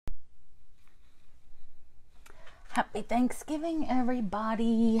Happy Thanksgiving,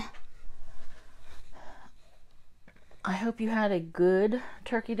 everybody. I hope you had a good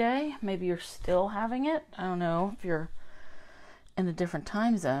turkey day. Maybe you're still having it. I don't know if you're in a different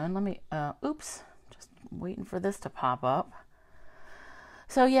time zone. Let me, oops, just waiting for this to pop up.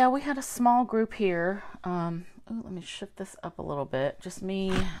 So yeah, we had a small group here. Let me shift this up a little bit. Just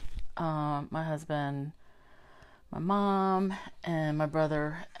me, my husband, my mom, and my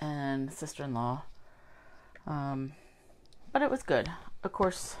brother and sister-in-law. But it was good. Of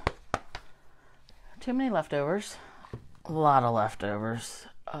course, too many leftovers. A lot of leftovers.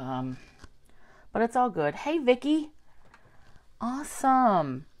 But it's all good. Hey, Vicky.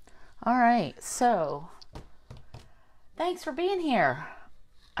 Awesome. All right. So, thanks for being here.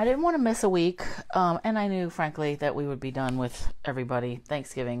 I didn't want to miss a week. And I knew, frankly, that we would be done with everybody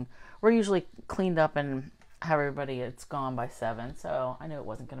Thanksgiving. We're usually cleaned up and have everybody, it's gone by 7. So, I knew it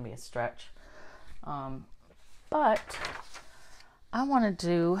wasn't going to be a stretch. But I wanted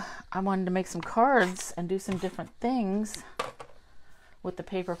to make some cards and do some different things with the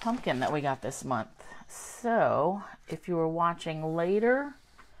paper pumpkin that we got this month. So if you were watching later,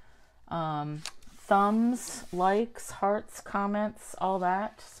 thumbs, likes, hearts, comments, all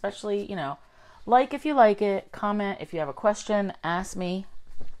that, especially, like if you like it, comment if you have a question, ask me,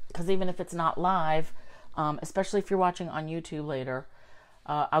 because even if it's not live, especially if you're watching on YouTube later,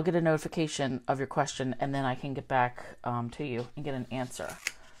 I'll get a notification of your question and then I can get back to you and get an answer.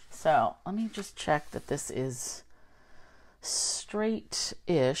 So let me just check that this is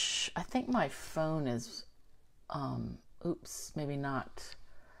straight-ish. I think my phone is, maybe not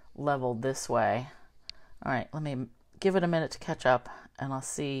leveled this way. All right, let me give it a minute to catch up and I'll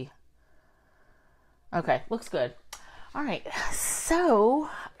see. Okay, looks good. All right, so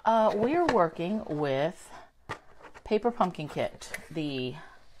we're working with Paper Pumpkin Kit, the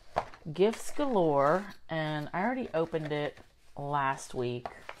Gifts Galore, and I already opened it last week,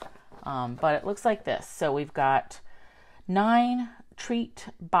 but it looks like this. So we've got 9 treat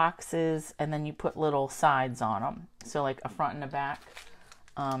boxes, and then you put little sides on them, so like a front and a back,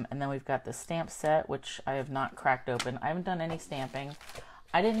 and then we've got the stamp set, which I have not cracked open. I haven't done any stamping.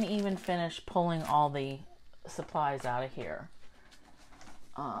 I didn't even finish pulling all the supplies out of here,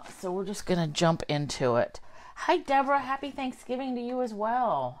 so we're just gonna jump into it. Hi, Deborah. Happy Thanksgiving to you as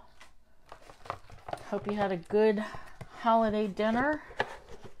well. Hope you had a good holiday dinner.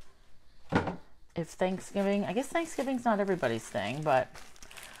 I guess Thanksgiving's not everybody's thing, but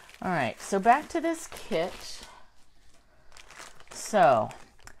all right. So back to this kit. So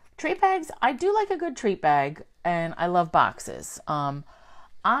treat bags. I do like a good treat bag, and I love boxes.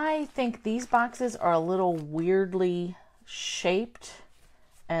 I think these boxes are a little weirdly shaped,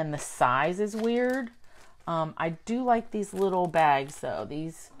 and the size is weird. I do like these little bags though.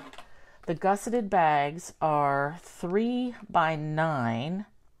 The gusseted bags are 3 by 9,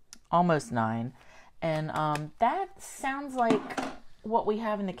 almost 9. And that sounds like what we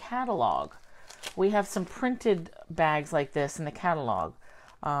have in the catalog. We have some printed bags like this in the catalog.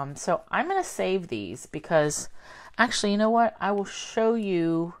 So I'm going to save these because actually, you know what? I will show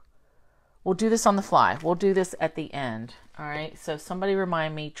you. We'll do this on the fly. We'll do this at the end. All right. So somebody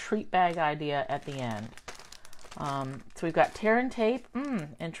remind me, treat bag idea at the end. So we've got tear and tape.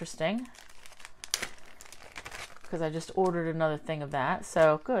 Interesting. Because I just ordered another thing of that.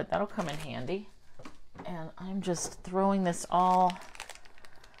 So good. That'll come in handy. And I'm just throwing this all.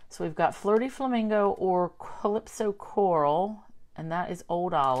 So we've got Flirty Flamingo or Calypso Coral. And that is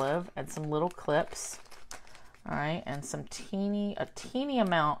Old Olive. And some little clips. All right. And a teeny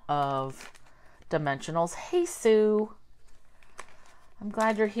amount of dimensionals. Hey, Sue. I'm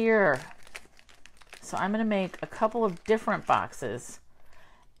glad you're here. So I'm going to make a couple of different boxes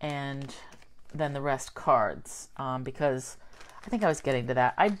and then the rest cards because I think I was getting to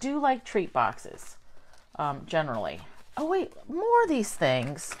that. I do like treat boxes generally. Oh, wait, more of these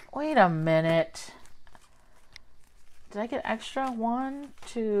things. Wait a minute. Did I get extra? 1,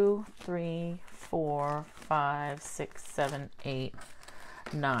 2, 3, 4, 5, 6, 7, 8,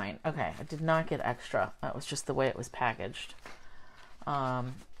 9. Okay, I did not get extra. That was just the way it was packaged.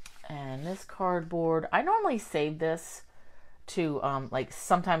 And this cardboard, I normally save this to, like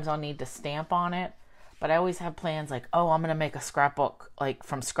sometimes I'll need to stamp on it, but I always have plans like, oh, I'm going to make a scrapbook like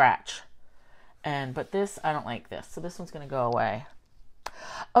from scratch. But this, I don't like this. So this one's going to go away.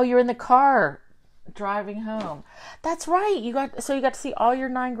 Oh, you're in the car driving home. That's right. You got to see all your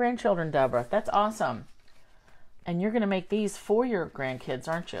 9 grandchildren, Deborah. That's awesome. And you're going to make these for your grandkids,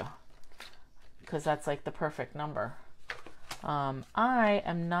 aren't you? Because that's like the perfect number. I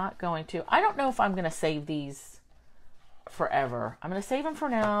am not going to. I don't know if I'm going to save these forever. I'm going to save them for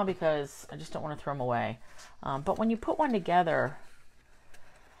now because I just don't want to throw them away. But when you put one together,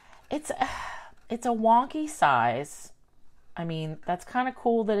 it's a wonky size. I mean, that's kind of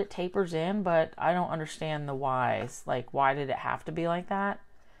cool that it tapers in, but I don't understand the whys. Like, why did it have to be like that?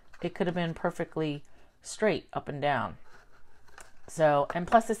 It could have been perfectly straight up and down. So, and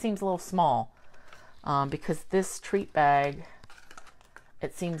plus it seems a little small because this treat bag,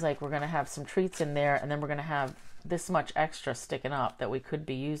 it seems like we're going to have some treats in there, and then we're going to have this much extra sticking up that we could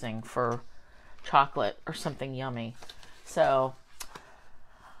be using for chocolate or something yummy. So,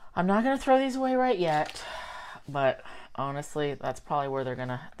 I'm not going to throw these away right yet, but honestly, that's probably where they're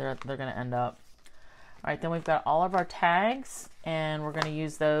gonna end up. All right, then we've got all of our tags, and we're gonna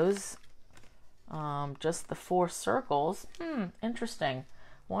use those. Just the 4 circles. Interesting.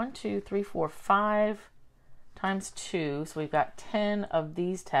 1, 2, 3, 4, 5 times 2. So we've got 10 of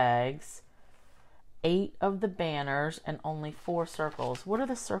these tags, 8 of the banners, and only 4 circles. What are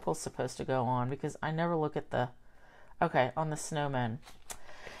the circles supposed to go on? Because I never look at the. Okay, on the snowmen.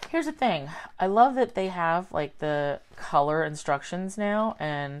 Here's the thing. I love that they have like the color instructions now,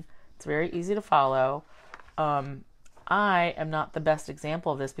 and it's very easy to follow. I am not the best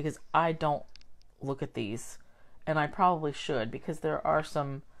example of this because I don't look at these, and I probably should, because there are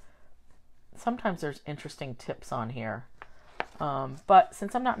sometimes there's interesting tips on here. But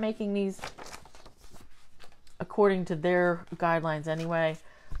since I'm not making these according to their guidelines anyway,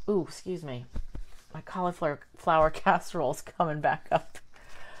 ooh, excuse me, my cauliflower casserole's coming back up.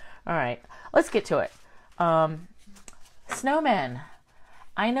 All right, let's get to it. Snowmen.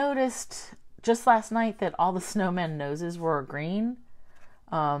 I noticed just last night that all the snowmen noses were green.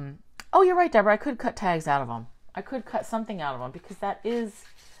 Oh, you're right, Deborah. I could cut tags out of them. I could cut something out of them because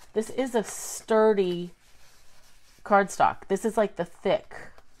this is a sturdy cardstock. This is like the thick.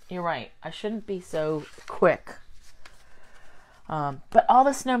 You're right. I shouldn't be so quick. But all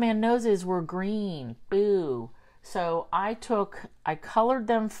the snowman noses were green. Boo. So I colored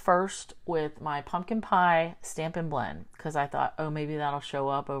them first with my pumpkin pie Stampin' Blend because I thought, oh, maybe that'll show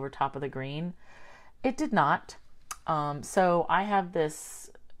up over top of the green. It did not. So I have this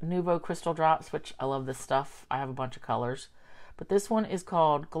Nouveau Crystal Drops, which I love this stuff. I have a bunch of colors. But this one is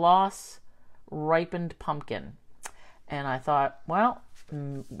called Gloss Ripened Pumpkin. And I thought, well,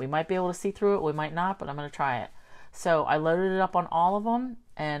 we might be able to see through it. We might not, but I'm going to try it. So I loaded it up on all of them,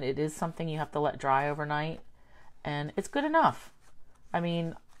 and it is something you have to let dry overnight. And it's good enough. I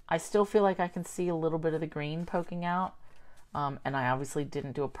mean, I still feel like I can see a little bit of the green poking out. And I obviously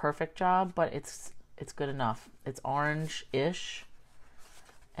didn't do a perfect job, but it's good enough. It's orange-ish.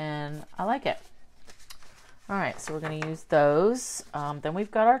 And I like it. All right, so we're going to use those. Then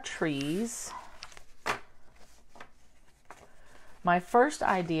we've got our trees. My first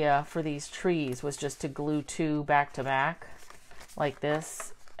idea for these trees was just to glue 2 back to back like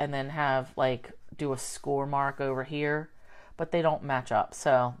this, and then have like do a score mark over here, but they don't match up,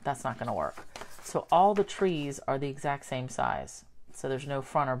 so that's not going to work. So all the trees are the exact same size, so there's no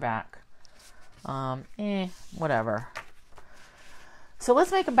front or back. Whatever. So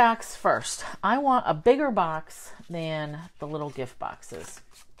let's make a box first. I want a bigger box than the little gift boxes.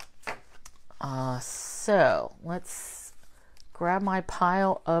 So let's grab my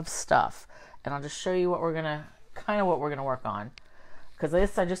pile of stuff, and I'll just show you what we're gonna work on. Because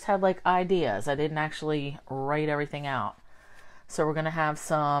this, I just had like ideas. I didn't actually write everything out. So we're gonna have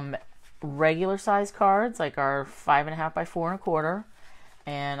some regular size cards, like our 5.5 by 4 1/4,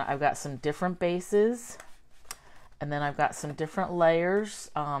 and I've got some different bases, and then I've got some different layers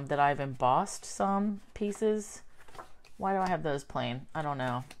that I've embossed some pieces. Why do I have those plain? I don't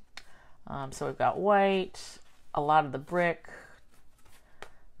know. So we've got white, a lot of the brick,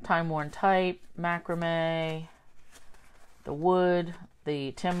 time-worn type, macrame, the wood,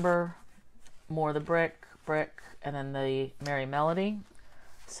 the timber, more of the brick, and then the Merry Melody.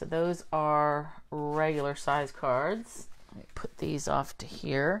 So those are regular size cards. Let me put these off to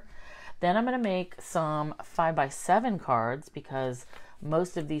here. Then I'm going to make some 5 by 7 cards because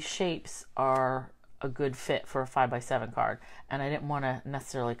most of these shapes are a good fit for a 5 by 7 card, and I didn't want to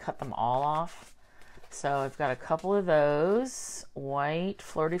necessarily cut them all off. So I've got a couple of those, white,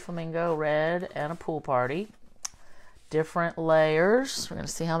 flirty flamingo, red, and a pool party. Different layers. We're going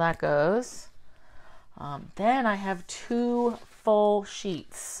to see how that goes. Then I have 2 full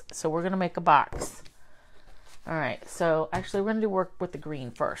sheets, so we're going to make a box. All right, so actually we're going to work with the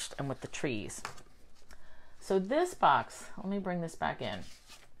green first and with the trees. So this box, let me bring this back in.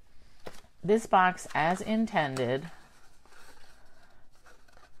 This box, as intended,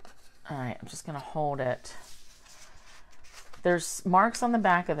 all right, I'm just going to hold it. There's marks on the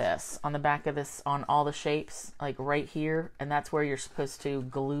back of this, on all the shapes, like right here, and that's where you're supposed to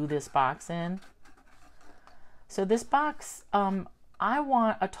glue this box in. So this box, I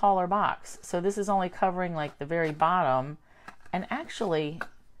want a taller box. So this is only covering like the very bottom, and actually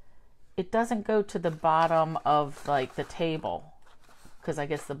it doesn't go to the bottom of like the table, because I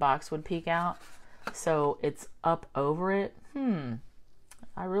guess the box would peek out. So it's up over it.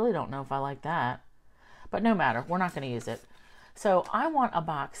 I really don't know if I like that, but no matter, we're not going to use it. So I want a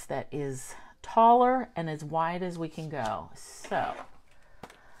box that is taller and as wide as we can go. So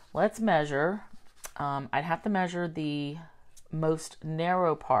let's measure. I'd have to measure the most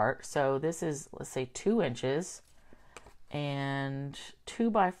narrow part. So this is, let's say 2 inches and 2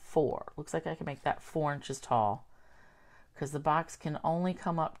 by 4. Looks like I can make that 4 inches tall, because the box can only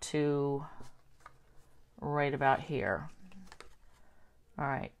come up to right about here. All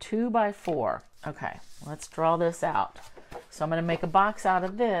right, 2 by 4. Okay, let's draw this out. So I'm going to make a box out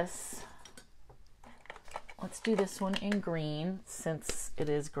of this. Let's do this one in green, since it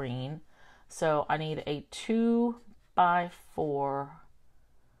is green. So I need a 2 by 4,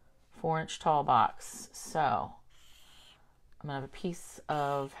 4-inch tall box. So I'm going to have a piece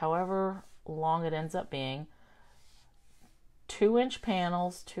of however long it ends up being. 2-inch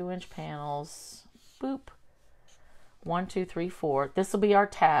panels, 2-inch panels, boop. 1, 2, 3, 4. This will be our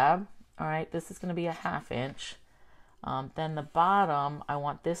tab. All right, this is going to be a 1/2 inch. Then the bottom, I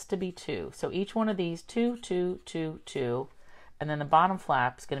want this to be 2. So each one of these, 2, 2, 2, 2. And then the bottom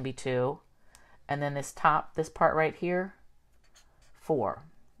flap is going to be 2. And then this top, this part right here, 4.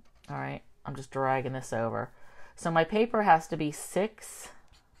 All right, I'm just dragging this over. So my paper has to be 6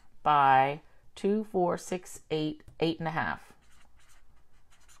 by 2, 4, 6, 8, 8.5.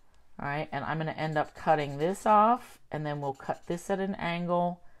 All right, and I'm going to end up cutting this off, and then we'll cut this at an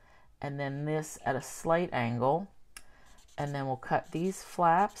angle, and then this at a slight angle, and then we'll cut these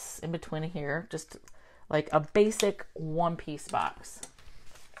flaps in between here, just like a basic one-piece box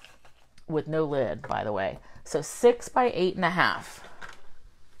with no lid, by the way. So 6 by 8.5.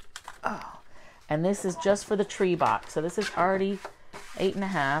 Oh, and this is just for the tree box. So this is already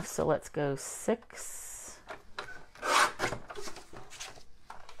 8.5. So let's go 6.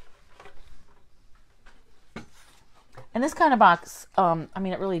 And this kind of box, I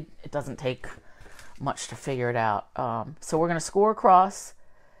mean, it doesn't take much to figure it out. So we're going to score across.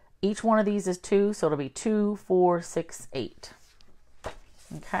 Each one of these is 2, so it'll be 2, 4, 6, 8.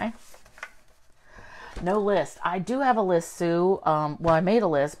 Okay. No list. I do have a list, Sue. Well, I made a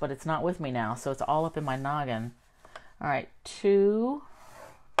list, but it's not with me now, so it's all up in my noggin. All right, 2,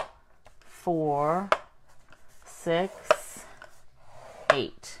 4, 6,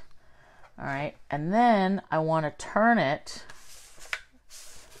 8. All right, and then I want to turn it.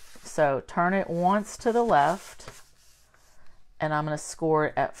 So turn it once to the left, and I'm going to score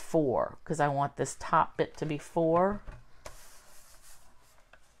it at 4 because I want this top bit to be 4,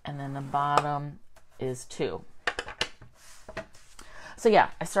 and then the bottom is 2. So yeah,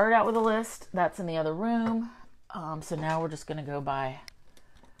 I started out with a list. That's in the other room. So now we're just going to go by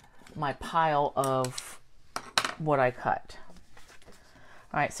my pile of what I cut.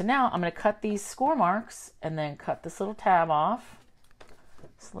 All right, so now I'm going to cut these score marks and then cut this little tab off.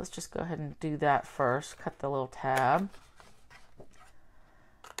 So let's just go ahead and do that first. Cut the little tab.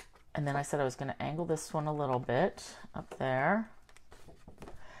 And then I said I was going to angle this one a little bit up there.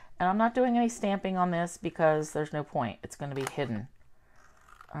 And I'm not doing any stamping on this because there's no point. It's going to be hidden.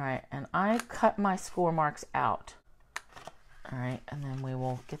 All right, and I cut my score marks out. All right, and then we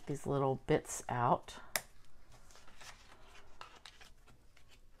will get these little bits out.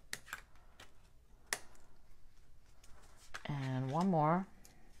 And one more.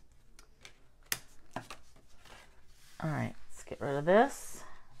 All right, let's get rid of this.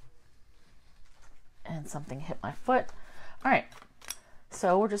 And something hit my foot. All right,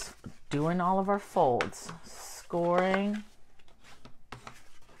 so we're just doing all of our folds. Scoring.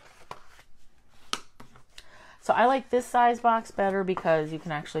 So I like this size box better because you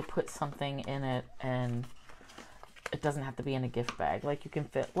can actually put something in it and it doesn't have to be in a gift bag. Like you can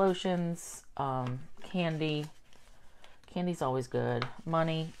fit lotions, candy. Candy's always good.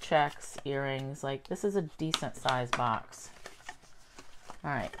 Money, checks, earrings. Like this is a decent size box.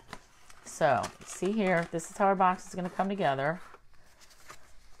 All right. So see here, this is how our box is going to come together.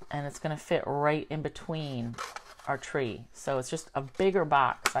 And it's going to fit right in between our tree. So it's just a bigger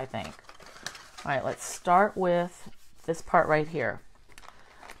box, I think. All right, let's start with this part right here.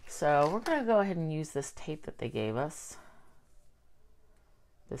 So we're going to go ahead and use this tape that they gave us.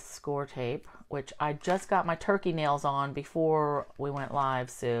 This score tape, which I just got my turkey nails on before we went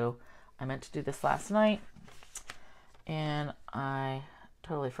live, Sue. I meant to do this last night. And I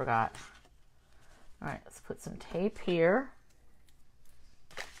totally forgot. All right, let's put some tape here.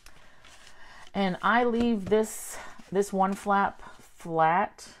 And I leave this one flap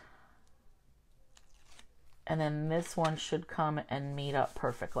flat. And then this one should come and meet up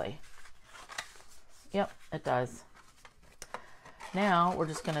perfectly. Yep, it does. Now we're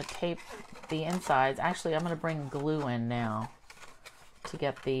just going to tape the insides. Actually, I'm going to bring glue in now to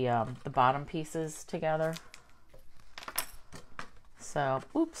get the bottom pieces together. So,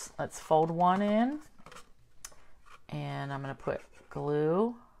 oops, let's fold one in. And I'm going to put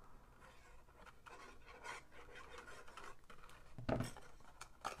glue.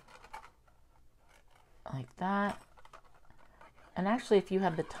 Like that. And actually, if you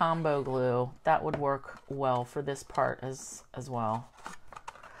had the Tombow glue, that would work well for this part as well.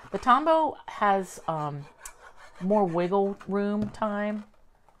 The Tombow has more wiggle room time.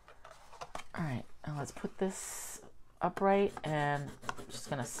 All right, now let's put this upright, and I'm just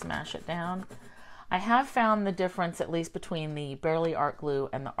going to smash it down. I have found the difference, at least between the Barely Art Glue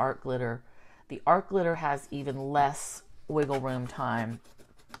and the Art Glitter. The Art Glitter has even less wiggle room time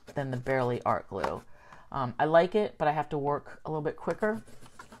than the Barely Art Glue. I like it, but I have to work a little bit quicker.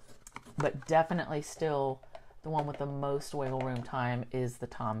 But definitely still the one with the most wiggle room time is the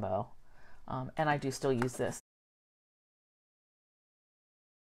Tombow. And I do still use this.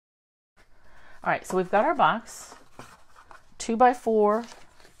 All right, so we've got our box, 2x4.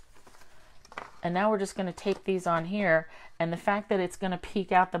 And now we're just going to tape these on here. And the fact that it's going to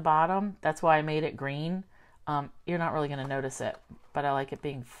peek out the bottom, that's why I made it green. You're not really going to notice it, but I like it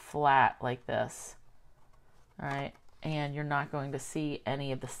being flat like this. All right, and you're not going to see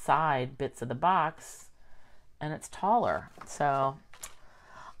any of the side bits of the box, and it's taller. So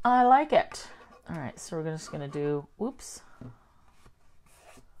I like it. All right, so we're just going to do, oops,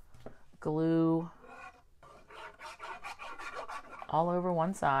 glue all over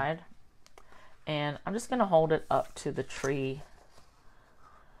one side. And I'm just going to hold it up to the tree.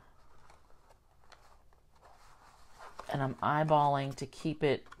 And I'm eyeballing to keep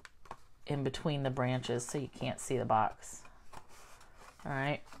it in between the branches so you can't see the box. All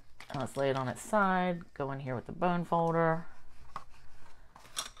right, now let's lay it on its side. Go in here with the bone folder.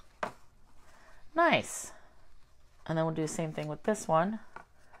 Nice. And then we'll do the same thing with this one.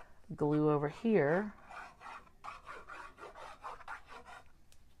 Glue over here.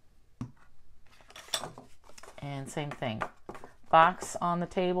 And same thing. Box on the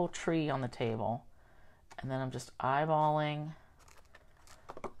table, tree on the table. And then I'm just eyeballing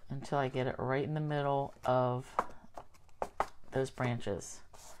until I get it right in the middle of those branches.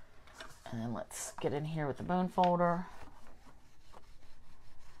 And then let's get in here with the bone folder.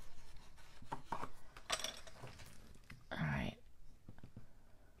 All right.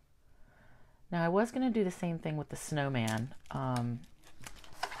 Now I was going to do the same thing with the snowman.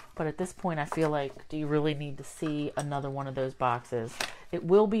 But at this point I feel like, do you really need to see another one of those boxes? It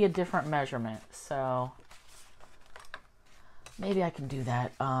will be a different measurement, so maybe I can do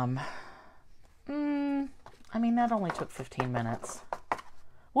that. I mean, that only took 15 minutes.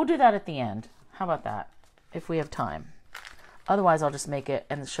 We'll do that at the end. How about that? If we have time. Otherwise, I'll just make it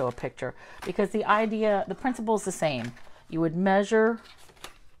and show a picture. Because the idea, the principle is the same. You would measure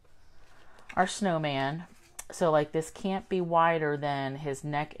our snowman. So like this can't be wider than his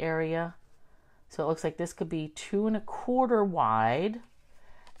neck area. So it looks like this could be 2 1/4 wide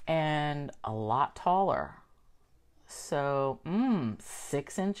and a lot taller. So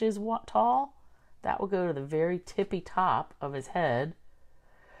 6 inches tall. That would go to the very tippy top of his head.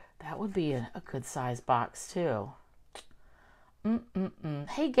 That would be a good size box too.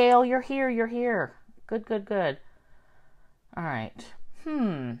 Hey Gail, you're here, you're here. Good, good, good. All right.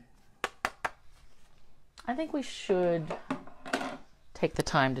 I think we should take the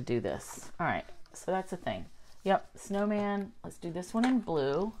time to do this. All right, so that's the thing. Yep, snowman. Let's do this one in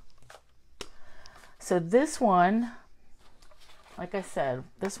blue. So this one, like I said,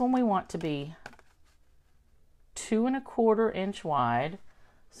 this one we want to be 2 1/4 inch wide.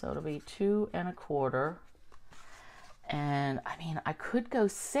 So it'll be 2 1/4. And I mean, I could go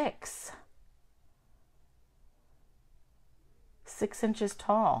 6 inches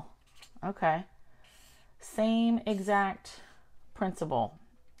tall. Okay. Same exact principle.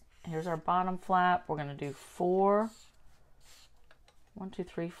 Here's our bottom flap. We're going to do 4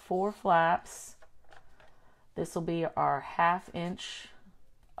 flaps. This will be our 1/2 inch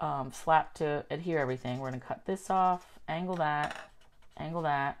flap to adhere everything. We're going to cut this off, angle that,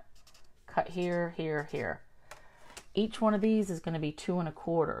 cut here, here, here. Each one of these is going to be 2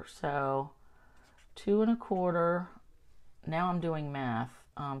 1/4. So 2 1/4. Now I'm doing math.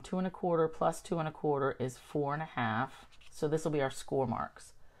 2 1/4 plus 2 1/4 is 4 1/2. So this will be our score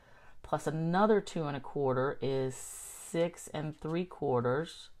marks. Plus another 2 1/4 is 6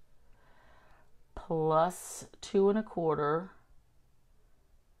 3/4. Plus 2 1/4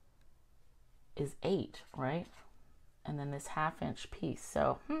 is 8, right? And then this 1/2 inch piece.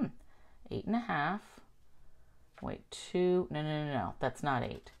 So 8 1/2. Wait, 2, no, that's not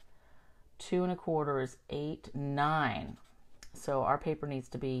 8. 2 1/4 is 8, 9. So our paper needs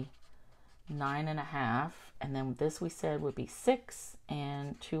to be 9 1/2. And then this we said would be 6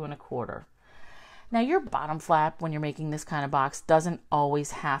 and 2 1/4. Now your bottom flap when you're making this kind of box doesn't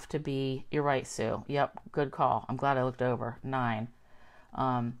always have to be, you're right, Sue. Yep, good call. I'm glad I looked over. 9.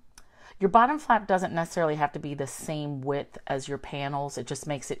 Your bottom flap doesn't necessarily have to be the same width as your panels. It just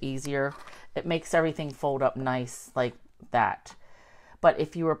makes it easier. It makes everything fold up nice like that. But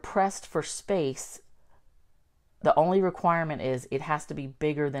if you are pressed for space, the only requirement is it has to be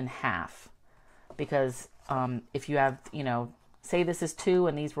bigger than half. Because if you have, say this is 2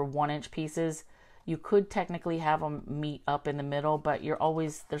 and these were 1-inch pieces, you could technically have them meet up in the middle, but there's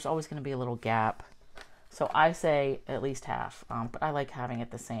always going to be a little gap. So I say at least half, but I like having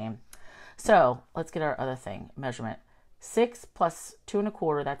it the same. So let's get our other thing, measurement. 6 plus 2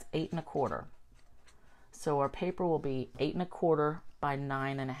 1/4, that's 8 1/4. So our paper will be 8 1/4 by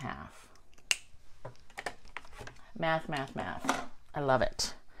 9 1/2. Math, math, math. I love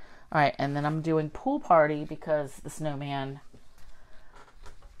it. All right, and then I'm doing pool party because the snowman,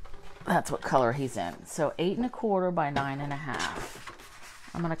 that's what color he's in. So 8 1/4 by 9 1/2.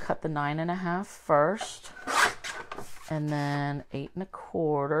 I'm going to cut the 9 1/2 first, and then 8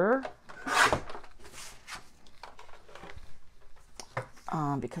 1/4.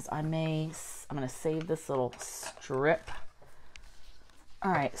 Because I'm going to save this little strip.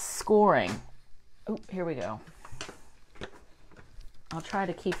 All right, scoring. Oh, here we go. I'll try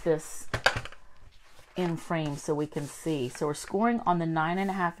to keep this in frame so we can see. So we're scoring on the 9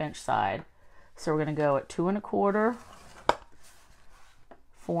 1/2 inch side. So we're going to go at 2 1/4,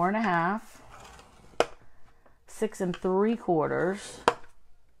 4 1/2, 6 3/4,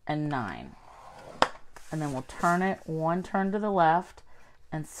 and 9. And then we'll turn it one turn to the left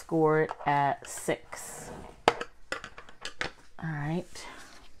and score it at 6. All right.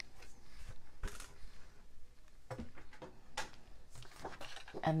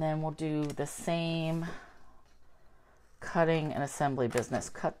 And then we'll do the same cutting and assembly business.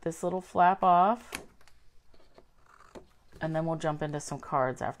 Cut this little flap off. And then we'll jump into some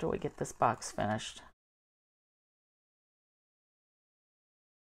cards after we get this box finished.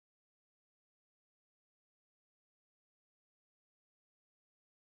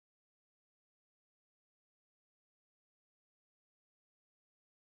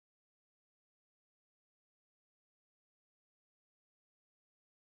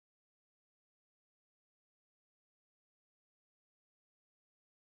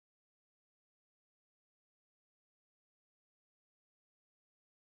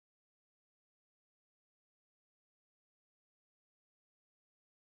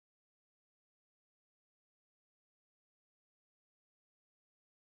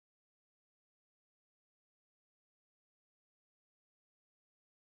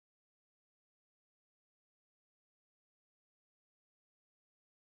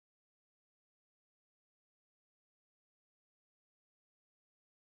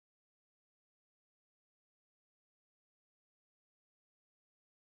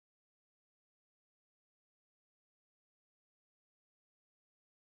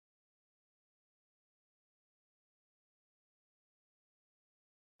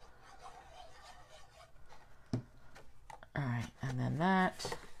 All right, and then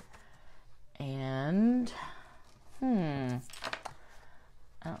that, and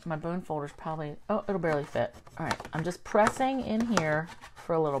my bone folder's probably, oh, it'll barely fit. All right, I'm just pressing in here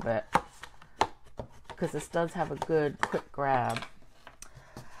for a little bit because this does have a good quick grab.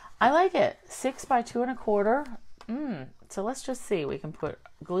 I like it. 6 by 2 1/4. So let's just see. We can put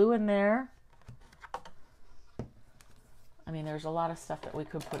glue in there. I mean, there's a lot of stuff that we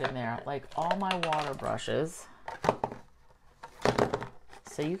could put in there, like all my water brushes.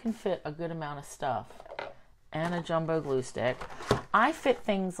 So you can fit a good amount of stuff, and a jumbo glue stick. I fit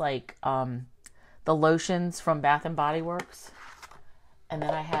things like the lotions from Bath and Body Works, and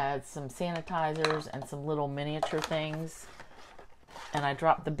then I had some sanitizers and some little miniature things, and I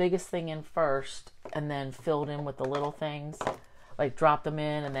dropped the biggest thing in first and then filled in with the little things, like drop them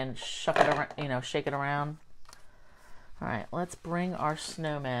in and then shuck it around, shake it around. All right, let's bring our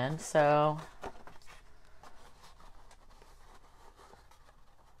snowman. So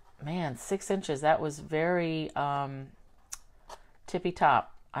man, 6 inches. That was very tippy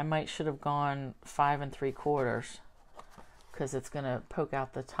top. I might should have gone 5 3/4 because it's going to poke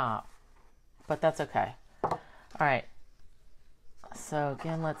out the top, but that's okay. All right. So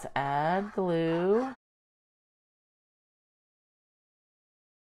again, let's add glue.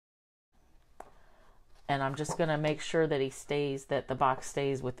 And I'm just going to make sure that that the box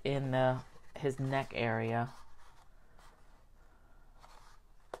stays within his neck area.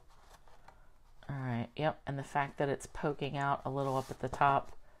 All right, yep, and the fact that it's poking out a little up at the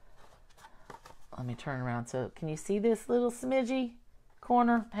top. Let me turn around. So can you see this little smidgy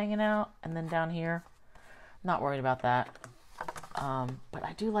corner hanging out? And then down here, not worried about that. But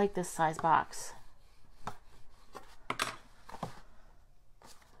I do like this size box.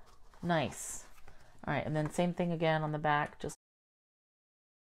 Nice. All right, and then same thing again on the back. Just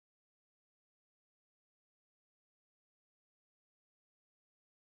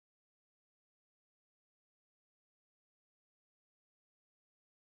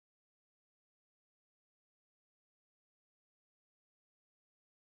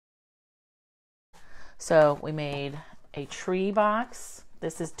so we made a tree box.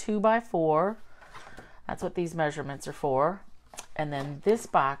 This is 2 by 4. That's what these measurements are for. And then this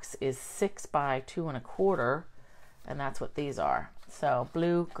box is 6 by 2 1/4, and that's what these are. So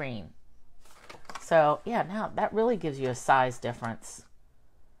blue, green. So yeah, now that really gives you a size difference.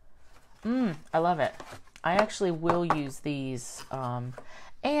 I love it. I actually will use these.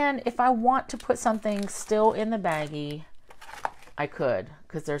 And if I want to put something still in the baggie, I could,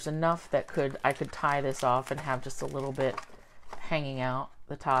 because there's enough that I could tie this off and have just a little bit hanging out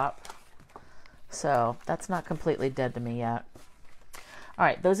the top. So that's not completely dead to me yet. All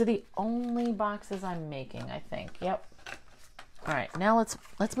right, those are the only boxes I'm making, I think. Yep. All right, now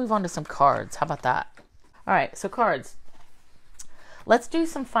let's move on to some cards. How about that? All right, so cards. Let's do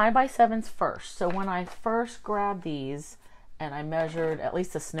some 5 by 7s first. So when I first grabbed these and I measured at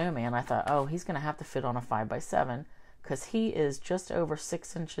least the snowman, I thought, oh, he's going to have to fit on a 5 by 7 because he is just over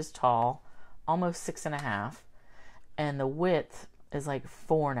 6 inches tall, almost 6.5, and the width is like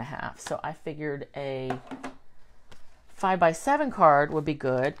 4.5. So I figured a 5 by 7 card would be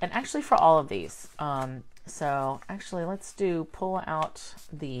good, and actually for all of these. So actually, let's pull out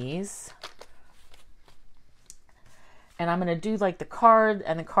these. And I'm going to do like the card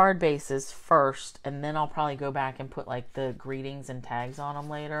and the card bases first, and then I'll probably go back and put like the greetings and tags on them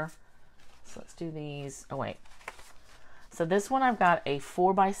later. So let's do these. Oh, wait. So this one I've got a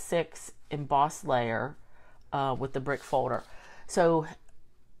 4 by 6 embossed layer with the brick folder. So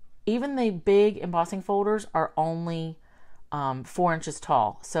even the big embossing folders are only 4 inches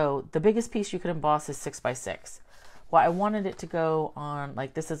tall. So the biggest piece you could emboss is 6 by 6. Well, I wanted it to go on,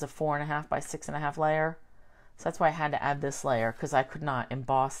 like this is a 4.5 by 6.5 layer. So that's why I had to add this layer, because I could not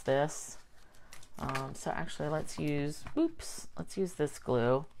emboss this. So actually let's use this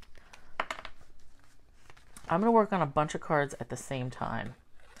glue. I'm going to work on a bunch of cards at the same time.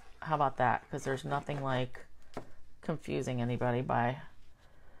 How about that? Because there's nothing like confusing anybody by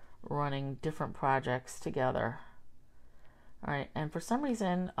running different projects together. All right, and for some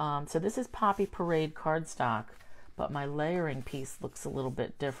reason, so this is Poppy Parade cardstock, but my layering piece looks a little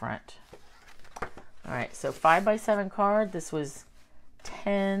bit different. All right, so 5 by 7 card. This was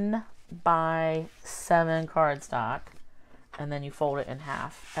 10 by 7 cardstock, and then you fold it in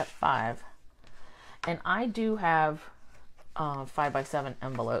half at 5. And I do have 5 by 7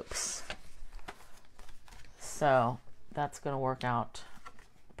 envelopes, so that's going to work out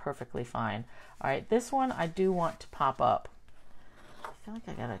perfectly fine. All right, this one I do want to pop up. I feel like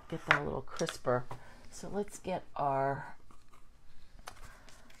I gotta get that a little crisper. So let's get our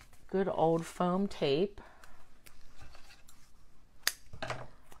good old foam tape.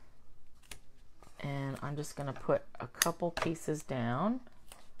 And I'm just gonna put a couple pieces down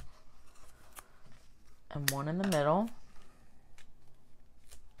and one in the middle.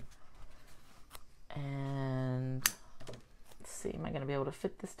 And let's see, am I gonna be able to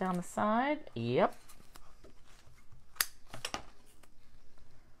fit this down the side? Yep.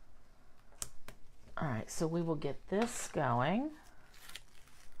 All right, so we will get this going.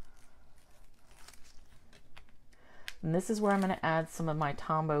 And this is where I'm going to add some of my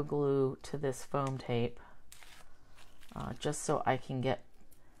Tombow glue to this foam tape. Just so I can get...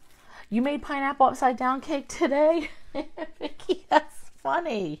 You made pineapple upside down cake today? Vicky, that's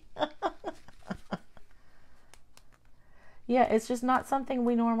funny. Yeah, it's just not something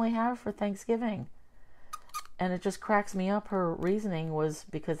we normally have for Thanksgiving. And it just cracks me up. Her reasoning was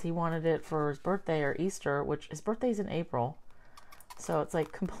because he wanted it for his birthday or Easter, which his birthday's in April. So it's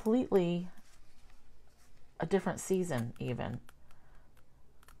like completely a different season even.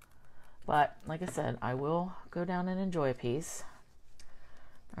 But like I said, I will go down and enjoy a piece.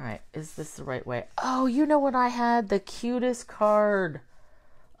 All right, is this the right way? Oh, you know what I had? The cutest card.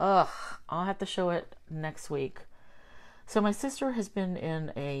 Ugh, I'll have to show it next week. So my sister has been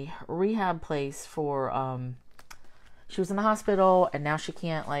in a rehab place for, she was in the hospital and now she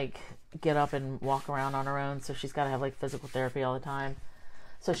can't like get up and walk around on her own. So she's got to have like physical therapy all the time.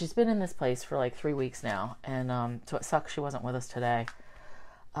 So she's been in this place for like 3 weeks now. And so it sucks she wasn't with us today.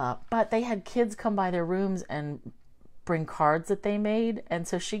 But they had kids come by their rooms and bring cards that they made. And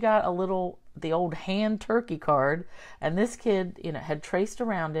so she got the old hand turkey card. And this kid, had traced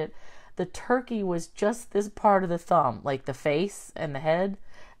around it. The turkey was just this part of the thumb, like the face and the head.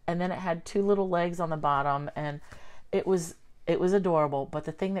 And then it had 2 little legs on the bottom. And it was adorable. But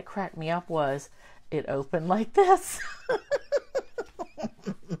the thing that cracked me up was it opened like this.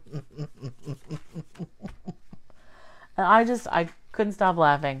 And I couldn't stop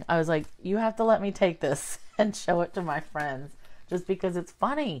laughing. I was like, you have to let me take this and show it to my friends just because it's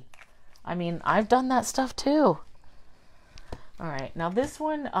funny. I mean, I've done that stuff too. All right, now this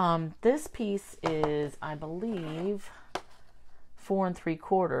one, this piece is, I believe, 4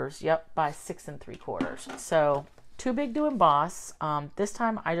 3/4. Yep, by 6 3/4. So too big to emboss. This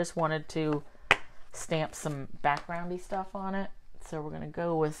time I just wanted to stamp some backgroundy stuff on it. So we're going to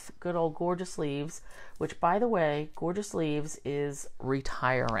go with good old Gorgeous Leaves, which, by the way, Gorgeous Leaves is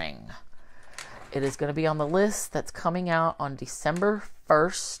retiring. It is going to be on the list that's coming out on December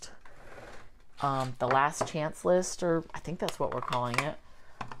 1st. The last chance list, or I think that's what we're calling it.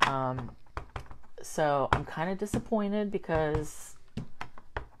 So I'm kind of disappointed because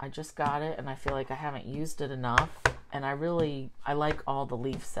I just got it and I feel like I haven't used it enough. And I like all the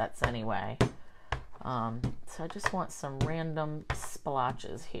leaf sets anyway. So I just want some random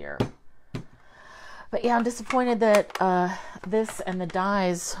splotches here. But yeah, I'm disappointed that this and the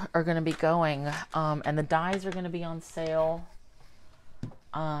dies are going to be going. And the dies are going to be on sale.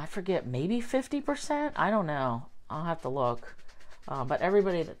 I forget, maybe 50%? I don't know. I'll have to look. But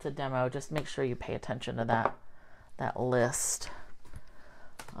everybody that's a demo, just make sure you pay attention to that list.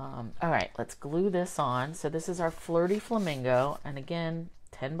 All right, let's glue this on. So this is our Flirty Flamingo. And again,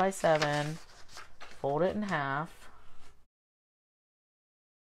 10 by 7. Fold it in half.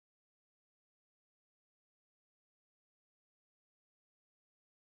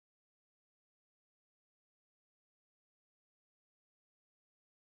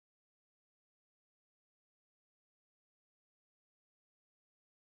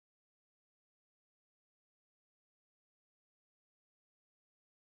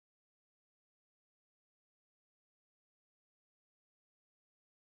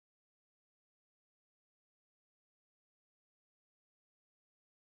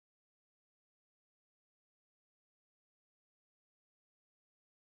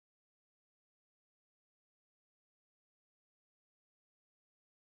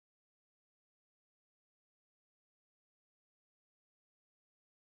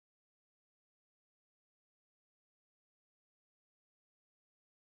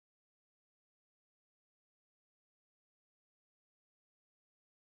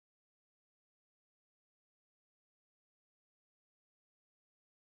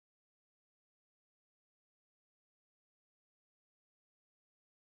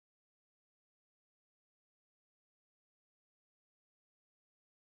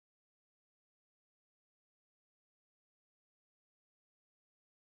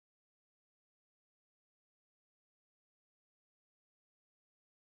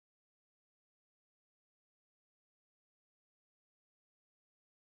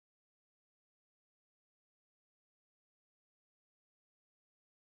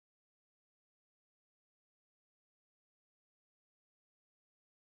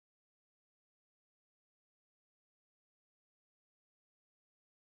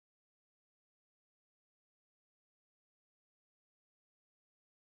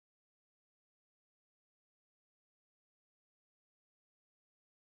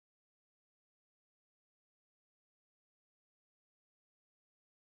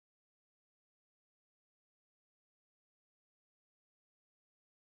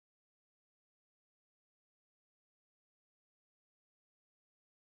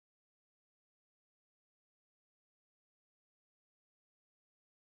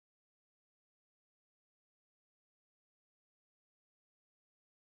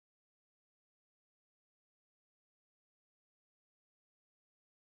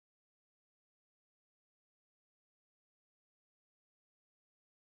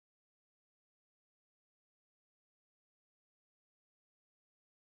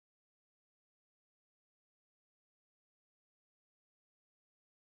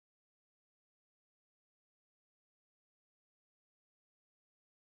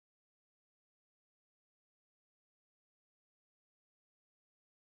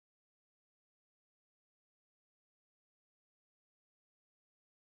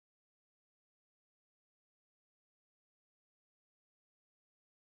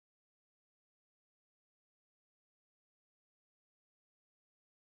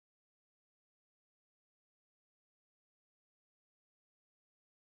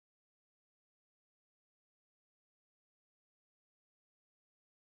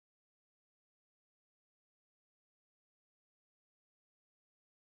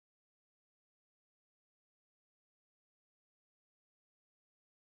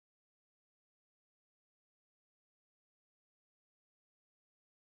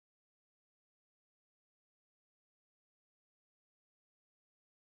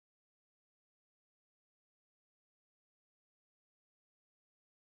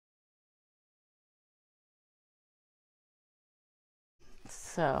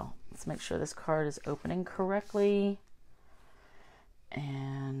 So let's make sure this card is opening correctly.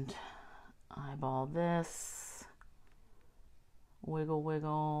 And eyeball this. Wiggle,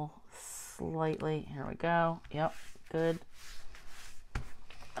 wiggle slightly. Here we go. Yep, good.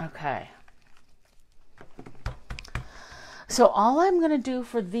 Okay. So all I'm going to do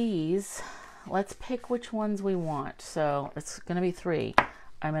for these, let's pick which ones we want. So it's going to be 3.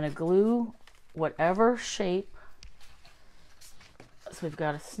 I'm going to glue whatever shape. So we've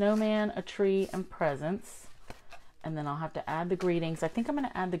got a snowman, a tree, and presents. And then I'll have to add the greetings. I think I'm going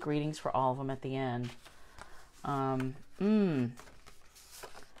to add the greetings for all of them at the end.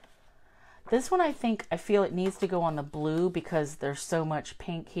 This one I feel it needs to go on the blue because there's so much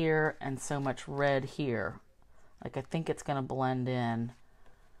pink here and so much red here. Like I think it's going to blend in.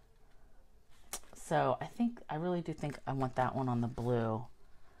 So I really do think I want that one on the blue.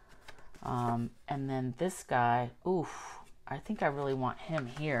 And then this guy, oof, I think I really want him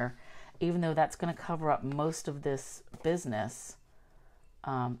here, even though that's going to cover up most of this business.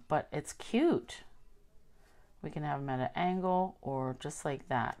 But it's cute. We can have him at an angle or just like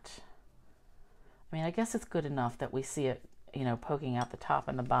that. I mean, I guess it's good enough that we see it, you know, poking out the top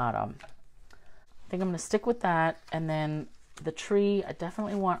and the bottom. I think I'm going to stick with that. And then the tree, I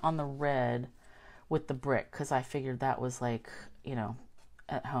definitely want on the red with the brick because I figured that was like, you know,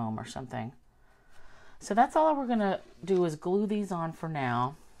 at home or something. So that's all we're going to do is glue these on for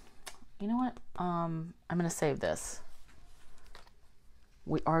now. You know what? I'm going to save this.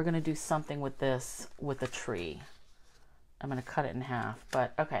 We are going to do something with this with the tree. I'm going to cut it in half,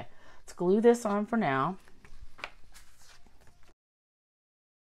 but okay. Let's glue this on for now.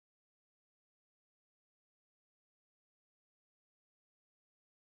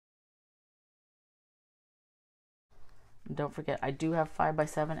 And don't forget, I do have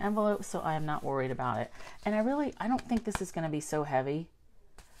 5x7 envelopes, so I am not worried about it. And I don't think this is going to be so heavy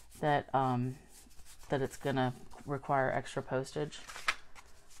that that it's going to require extra postage.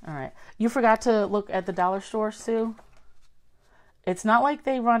 All right. You forgot to look at the dollar store, Sue? It's not like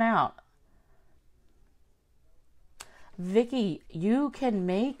they run out. Vicky, you can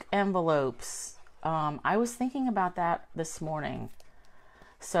make envelopes. I was thinking about that this morning.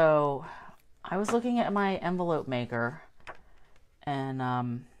 So I was looking at my envelope maker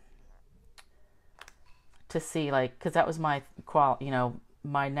and to see, like, because that was my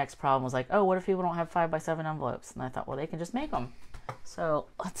my next problem was like, oh, what if people don't have 5x7 envelopes? And I thought, well, they can just make them. So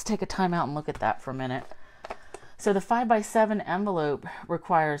let's take a time out and look at that for a minute. So the 5x7 envelope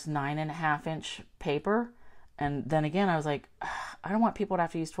requires 9.5-inch paper. And then again, I was like, I don't want people to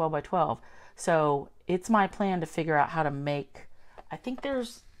have to use 12x12. So it's my plan to figure out how to make, I think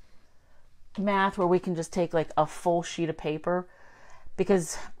there's math where we can just take like a full sheet of paper,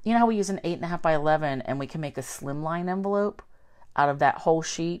 because you know how we use an 8.5x11 and we can make a slimline envelope out of that whole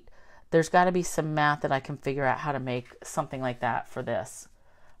sheet. There's got to be some math that I can figure out how to make something like that for this.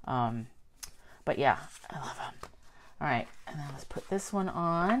 But yeah, I love them. All right, and then let's put this one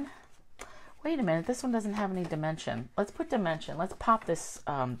on. Wait a minute, this one doesn't have any dimension. Let's put dimension. Let's pop this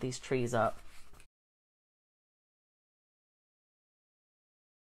these trees up.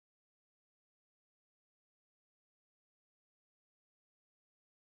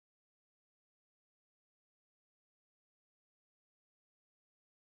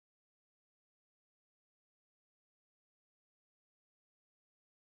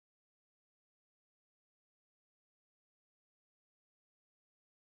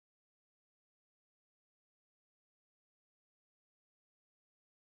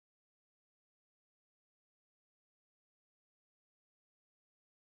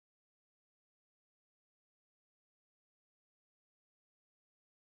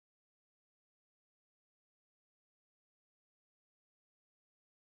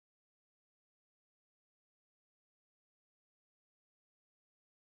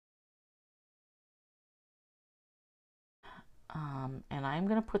 And I'm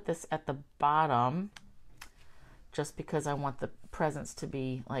going to put this at the bottom just because I want the presents to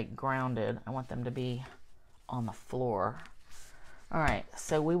be like grounded. I want them to be on the floor. All right,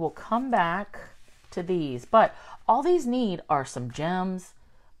 so we will come back to these, but all these need are some gems,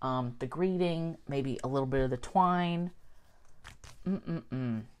 the greeting, maybe a little bit of the twine.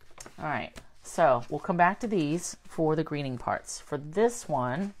 All right, so we'll come back to these for the greeting parts. For this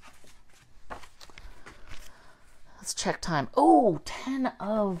one, let's check time. Oh, 10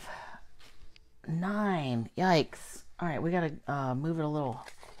 of 9. Yikes. All right, we got to move it a little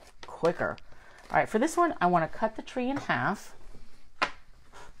quicker. All right, for this one, I want to cut the tree in half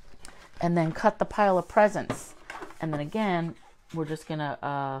and then cut the pile of presents. And then again, we're just going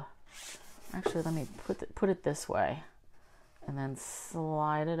to, actually, let me put it this way. and then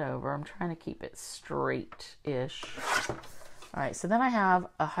slide it over. I'm trying to keep it straight-ish. All right, so then I have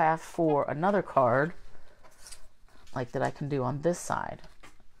a half for another card, like that I can do on this side.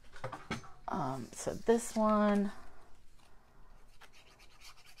 So this one,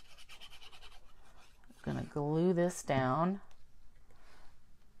 I'm gonna glue this down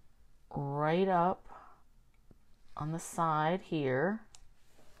right up on the side here.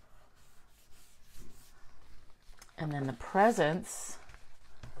 And then the presents,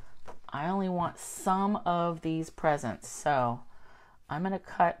 I only want some of these presents. So I'm gonna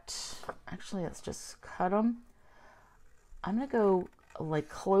cut, actually let's just cut them. I'm gonna go like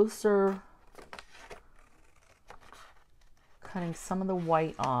closer, cutting some of the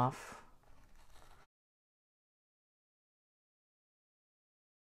white off.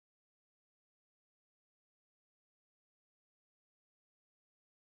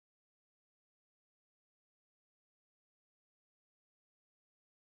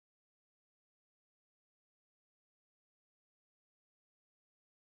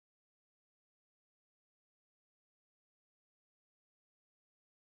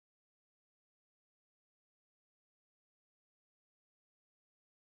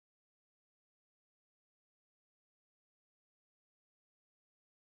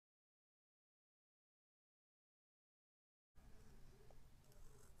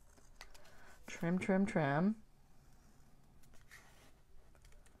 Trim, trim, trim.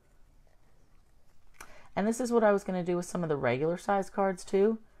 And this is what I was going to do with some of the regular size cards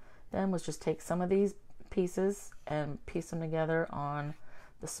too. Then was just take some of these pieces and piece them together on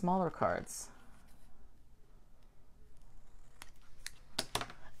the smaller cards.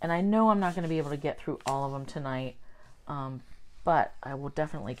 And I know I'm not going to be able to get through all of them tonight, but I will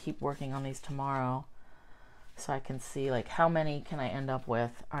definitely keep working on these tomorrow so I can see like how many can I end up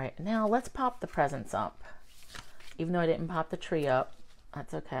with. All right, now let's pop the presents up. Even though I didn't pop the tree up,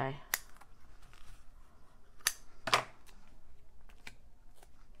 that's okay.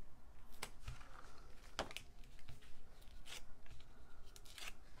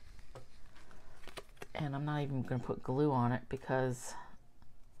 And I'm not even going to put glue on it because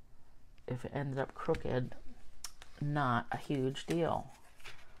if it ended up crooked, not a huge deal.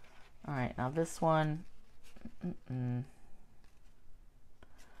 All right, now this one,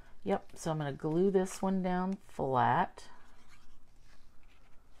 yep, so I'm going to glue this one down flat.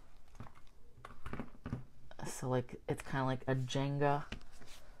 So like it's kind of like a Jenga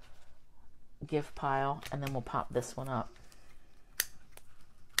gift pile, and then we'll pop this one up.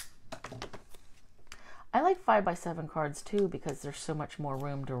 I like 5x7 cards too because there's so much more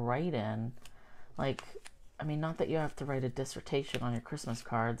room to write in. Like, I mean, not that you have to write a dissertation on your Christmas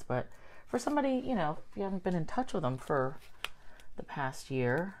cards, but for somebody, you know, if you haven't been in touch with them for the past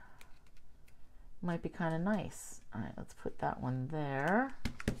year, it might be kind of nice. All right, let's put that one there.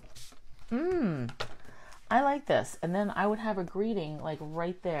 I like this. And then I would have a greeting like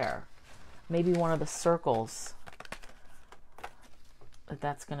right there. Maybe one of the circles.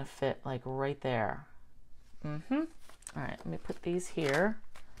 That's going to fit like right there. All right, let me put these here.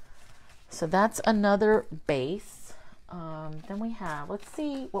 So that's another base. Then we have, let's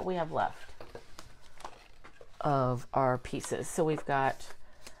see what we have left of our pieces. So we've got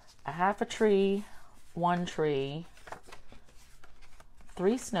a half a tree, one tree,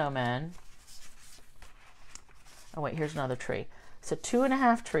 3 snowmen. Oh wait, here's another tree. So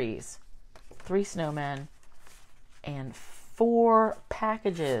 2.5 trees, 3 snowmen, and 4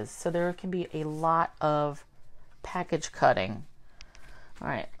 packages. So there can be a lot of package cutting. All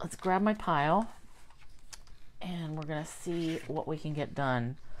right, let's grab my pile and we're gonna see what we can get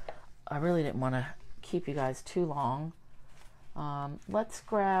done. I really didn't want to keep you guys too long. Let's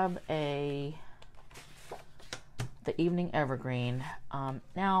grab the evening evergreen.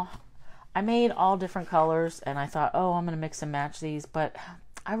 Now I made all different colors and I thought, oh, I'm gonna mix and match these, but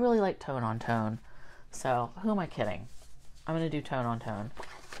I really like tone on tone. So who am I kidding? I'm gonna do tone on tone.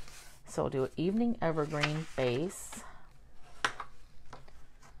 So we'll do an evening evergreen base.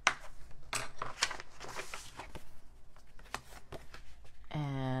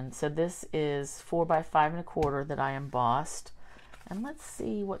 And so this is 4x5 1/4 that I embossed. And let's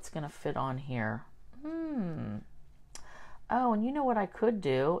see what's gonna fit on here. Oh, and you know what I could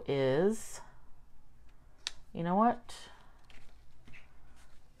do is, you know what?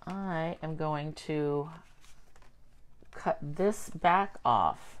 I am going to cut this back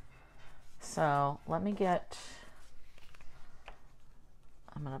off. So let me get,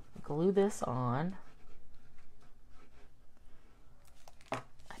 I'm going to glue this on.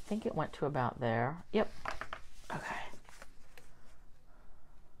 I think it went to about there. Yep. Okay.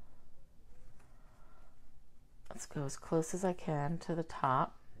 Let's go as close as I can to the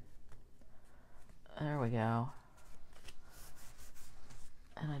top. There we go.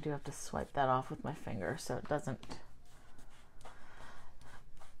 And I do have to swipe that off with my finger so it doesn't,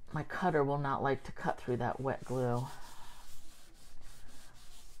 my cutter will not like to cut through that wet glue. All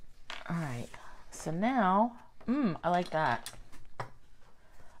right, so now, I like that.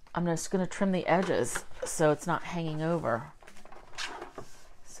 I'm just gonna trim the edges so it's not hanging over.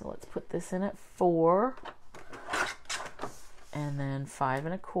 So let's put this in at 4, and then 5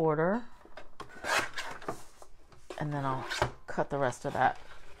 1/4, and then I'll cut the rest of that.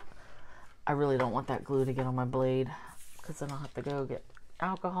 I really don't want that glue to get on my blade because then I'll have to go get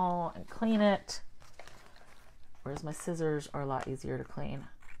alcohol and clean it. Whereas my scissors are a lot easier to clean.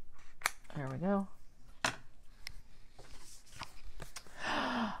 There we go.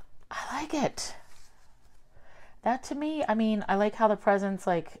 I like it. That to me, I mean, I like how the presents,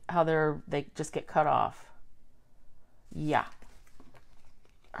 like how they just get cut off. Yeah.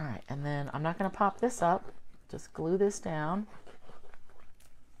 All right, and then I'm not going to pop this up. Just glue this down.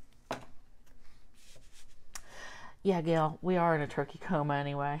 Yeah, Gail, we are in a turkey coma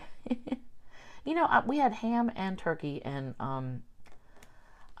anyway. You know, we had ham and turkey, and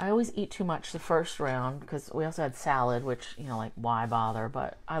I always eat too much the first round because we also had salad, which, you know, like, why bother?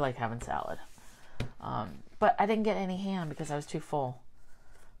 But I like having salad. But I didn't get any ham because I was too full.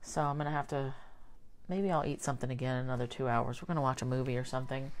 So I'm going to have to, maybe I'll eat something again in another 2 hours. We're going to watch a movie or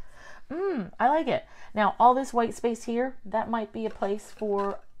something. I like it. Now, all this white space here, that might be a place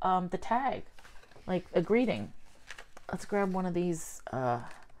for the tag, like a greeting. Let's grab one of these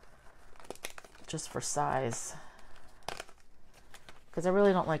just for size, because I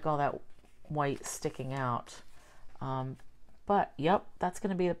really don't like all that white sticking out. But, yep, that's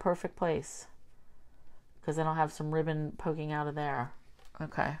going to be the perfect place, because then I'll have some ribbon poking out of there.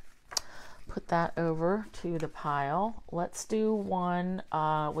 Okay. Put that over to the pile. Let's do one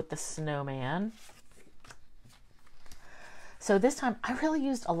with the snowman. So this time I really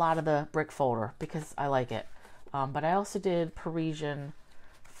used a lot of the brick folder because I like it. But I also did Parisian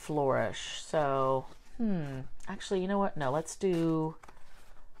flourish. So, actually, you know what? No, let's do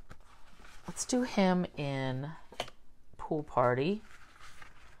him in pool party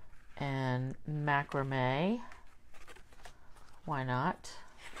and macrame. Why not?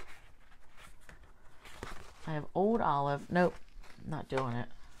 I have old olive. Nope, not doing it.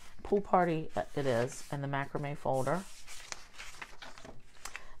 Pool party, it is, and the macrame folder.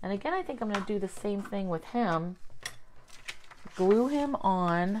 And again, I think I'm going to do the same thing with him. Glue him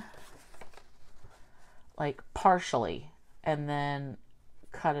on, like, partially, and then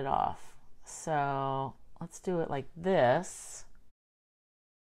cut it off. So let's do it like this.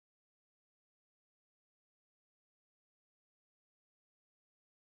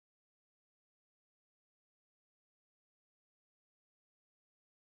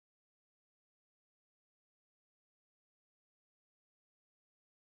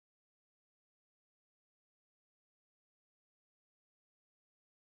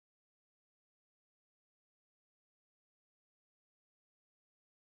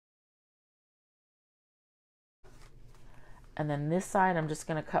 And then this side, I'm just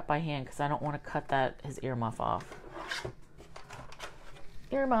going to cut by hand because I don't want to cut his earmuff off.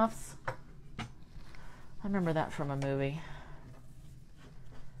 Earmuffs. I remember that from a movie.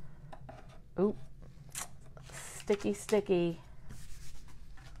 Oop. Sticky, sticky.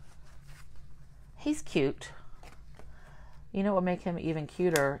 He's cute. You know what would make him even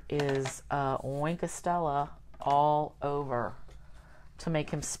cuter is Winkastella all over to make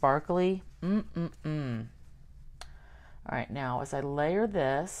him sparkly. All right, now as I layer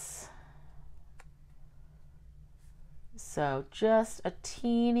this, so just a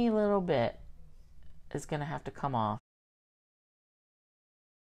teeny little bit is going to have to come off.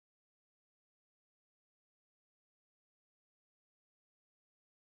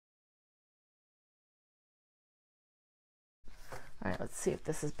 All right, let's see if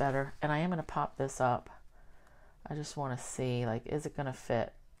this is better. And I am going to pop this up. I just want to see, like, is it going to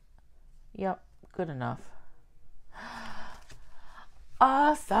fit? Yep, good enough.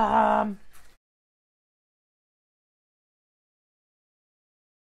 Awesome.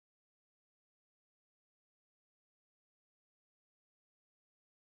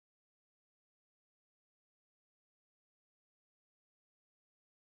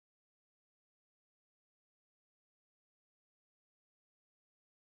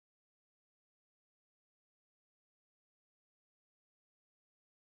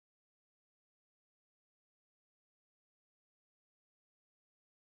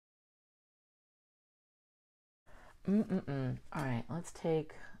 All right, let's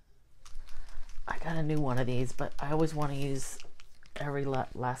take I got a new one of these, but I always want to use every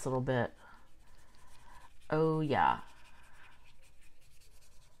last little bit. Oh yeah.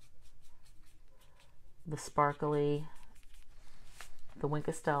 The sparkly, the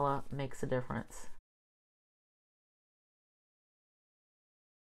Winkostella makes a difference.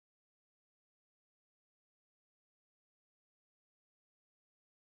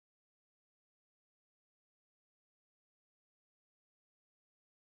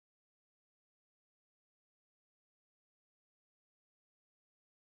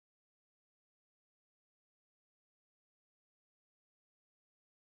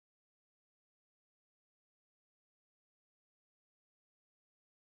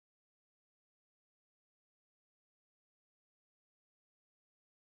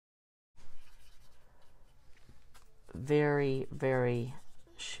 Very, very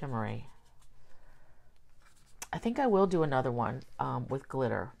shimmery. I think I will do another one with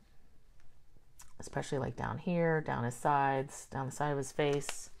glitter, especially like down here, down his sides, down the side of his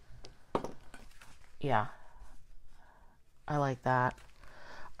face. Yeah, I like that.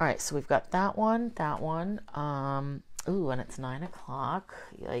 All right, so we've got that one, that one. Ooh, and it's 9 o'clock.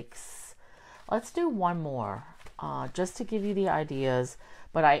 Yikes. Let's do one more, just to give you the ideas,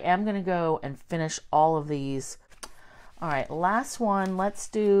 but I am going to go and finish all of these. All right, last one. Let's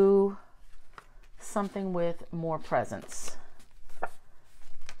do something with more presents.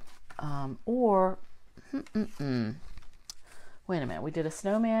 Wait a minute. We did a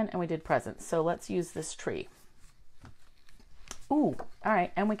snowman and we did presents. So let's use this tree. Ooh, all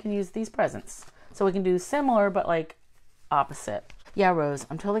right. And we can use these presents. So we can do similar, but like opposite. Yeah, Rose,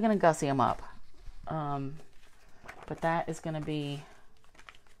 I'm totally going to gussy them up. But that is going to be,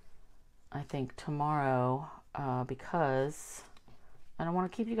 I think, tomorrow, because I don't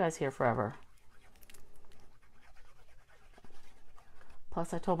want to keep you guys here forever.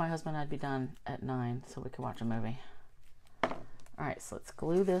 Plus, I told my husband I'd be done at 9 so we could watch a movie. All right, so let's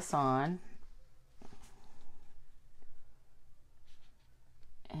glue this on.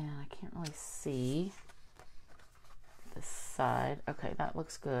 And I can't really see this side. Okay, that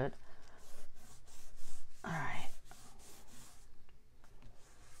looks good. All right.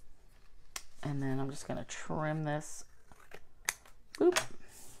 And then I'm just going to trim this, boop,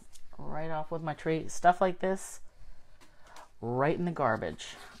 right off with my tree. Stuff like this, right in the garbage.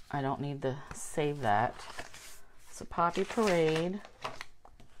 I don't need to save that. So Poppy Parade,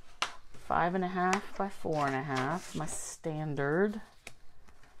 5.5 by 4.5, my standard.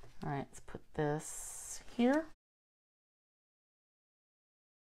 All right, let's put this here.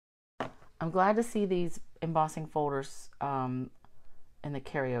 I'm glad to see these embossing folders in the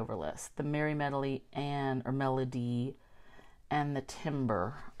carryover list. The Merry Melody Melody and the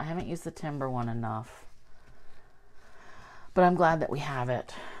Timber. I haven't used the Timber one enough, but I'm glad that we have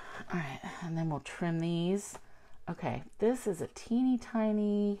it. All right, and then we'll trim these. Okay, this is a teeny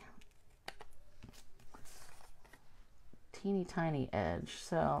tiny edge,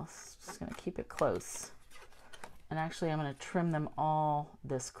 so just gonna keep it close. And actually I'm gonna trim them all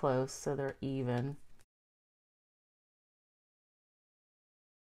this close so they're even.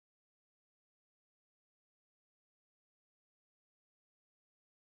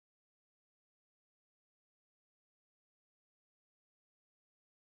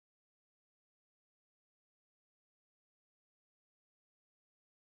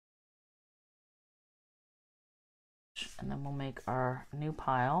 And then we'll make our new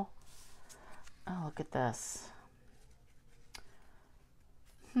pile. Oh, look at this.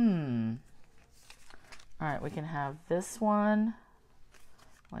 All right, we can have this one.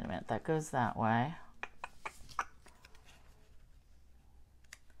 Wait a minute, that goes that way.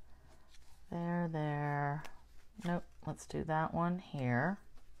 There. Nope, let's do that one here.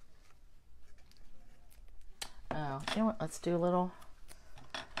 Oh, you know what? Let's do a little,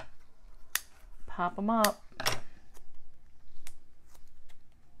 pop them up.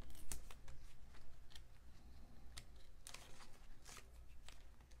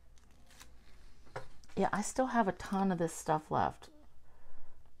 Yeah, I still have a ton of this stuff left.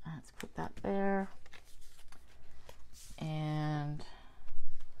 Let's put that there. And,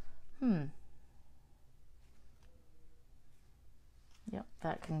 yep,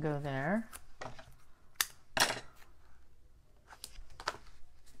 that can go there.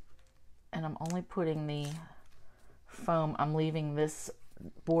 And I'm only putting the foam, I'm leaving this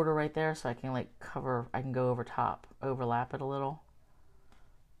border right there so I can like cover, I can go over top, overlap it a little.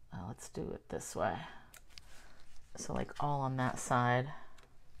 Let's do it this way. So like all on that side.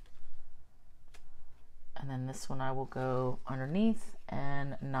 And then this one I will go underneath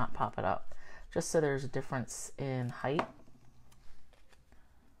and not pop it up, just so there's a difference in height.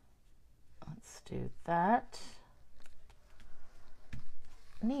 Let's do that.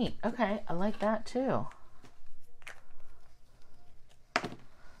 Neat. Okay, I like that too.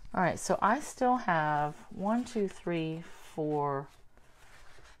 All right, so I still have 4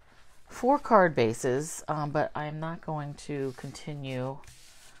 card bases, but I'm not going to continue.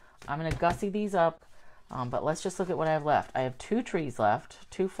 I'm going to gussy these up, but let's just look at what I have left. I have 2 trees left,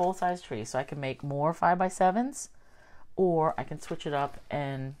 2 full-size trees, so I can make more 5x7s, or I can switch it up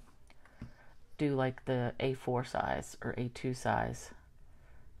and do like the A4 size or A2 size.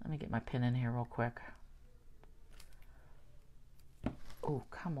 Let me get my pin in here real quick. Oh,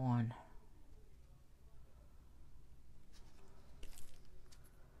 come on.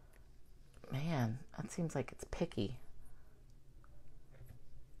 Man, that seems like it's picky.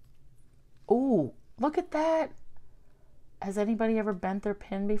 Oh, look at that. Has anybody ever bent their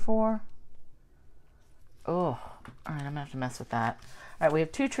pin before? Oh, all right, I'm gonna have to mess with that. All right, we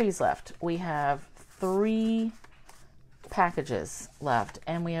have 2 trees left. We have 3 packages left,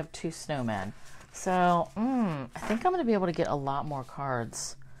 and we have 2 snowmen. So, I think I'm gonna be able to get a lot more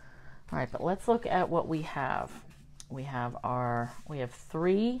cards. All right, but let's look at what we have. We have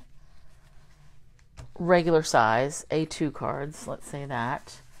 3 regular size A2 cards, let's say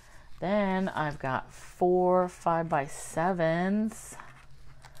that. Then I've got 4 5x7s.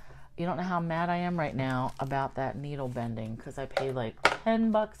 You don't know how mad I am right now about that needle bending, because I paid like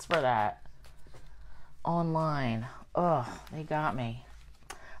 $10 for that online. Ugh, they got me.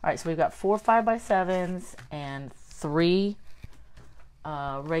 All right, so we've got 4 5x7s and 3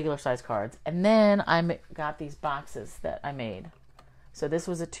 regular size cards. And then I got these boxes that I made. So this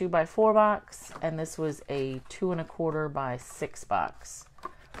was a 2x4 box, and this was a 2 1/4 by 6 box.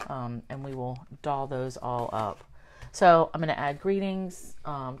 And we will doll those all up. So I'm going to add greetings,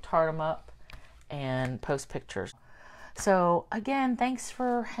 tart them up, and post pictures. So again, thanks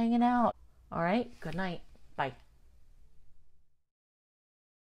for hanging out. All right, good night.